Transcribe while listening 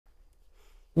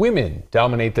Women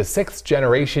dominate the 6th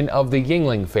generation of the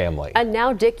Yuengling family. And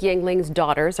now Dick Yuengling's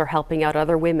daughters are helping out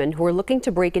other women who are looking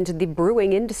to break into the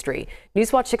brewing industry.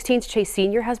 Newswatch 16's Chase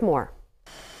Sr. has more.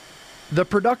 The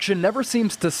production never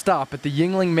seems to stop at the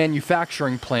Yuengling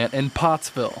manufacturing plant in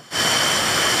Pottsville.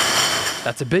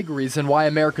 That's a big reason why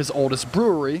America's oldest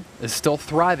brewery is still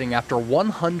thriving after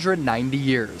 190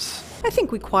 years. I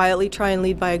think we quietly try and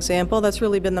lead by example. That's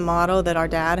really been the motto that our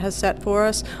dad has set for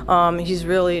us. He's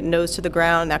really nose to the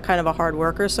ground, that kind of a hard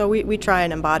worker, so we try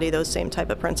and embody those same type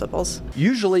of principles.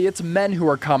 Usually it's men who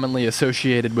are commonly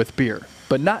associated with beer,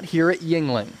 but not here at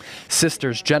Yuengling.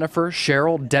 Sisters Jennifer,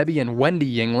 Cheryl, Debbie, and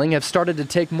Wendy Yuengling have started to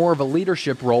take more of a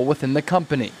leadership role within the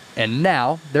company. And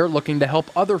now they're looking to help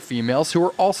other females who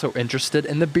are also interested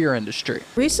in the beer industry.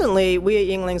 Recently, we at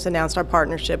Yuenglings announced our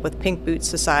partnership with Pink Boots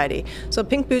Society. So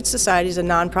Pink Boots Society is a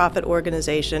nonprofit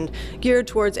organization geared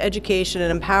towards education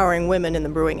and empowering women in the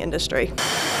brewing industry.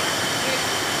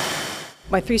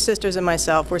 My 3 sisters and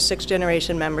myself were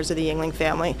 6th-generation members of the Yuengling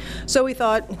family. So we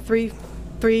thought, three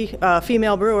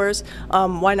female brewers,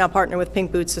 why not partner with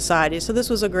Pink Boots Society? So this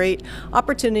was a great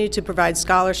opportunity to provide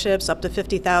scholarships up to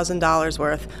 $50,000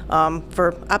 worth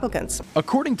for applicants.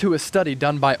 According to a study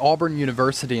done by Auburn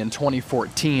University in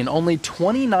 2014, only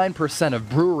 29% of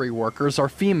brewery workers are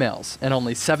females, and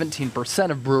only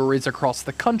 17% of breweries across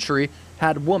the country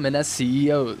had women as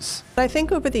CEOs. I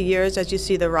think over the years, as you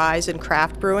see the rise in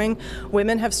craft brewing,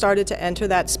 women have started to enter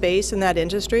that space in that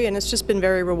industry, and it's just been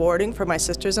very rewarding for my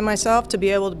sisters and myself to be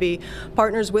able to be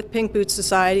partners with Pink Boots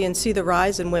Society and see the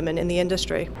rise in women in the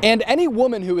industry. And any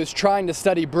woman who is trying to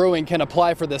study brewing can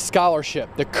apply for this scholarship.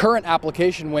 The current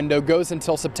application window goes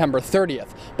until September 30th,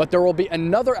 but there will be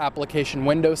another application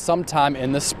window sometime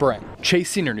in the spring.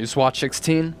 Chase Sr., Newswatch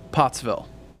 16, Pottsville.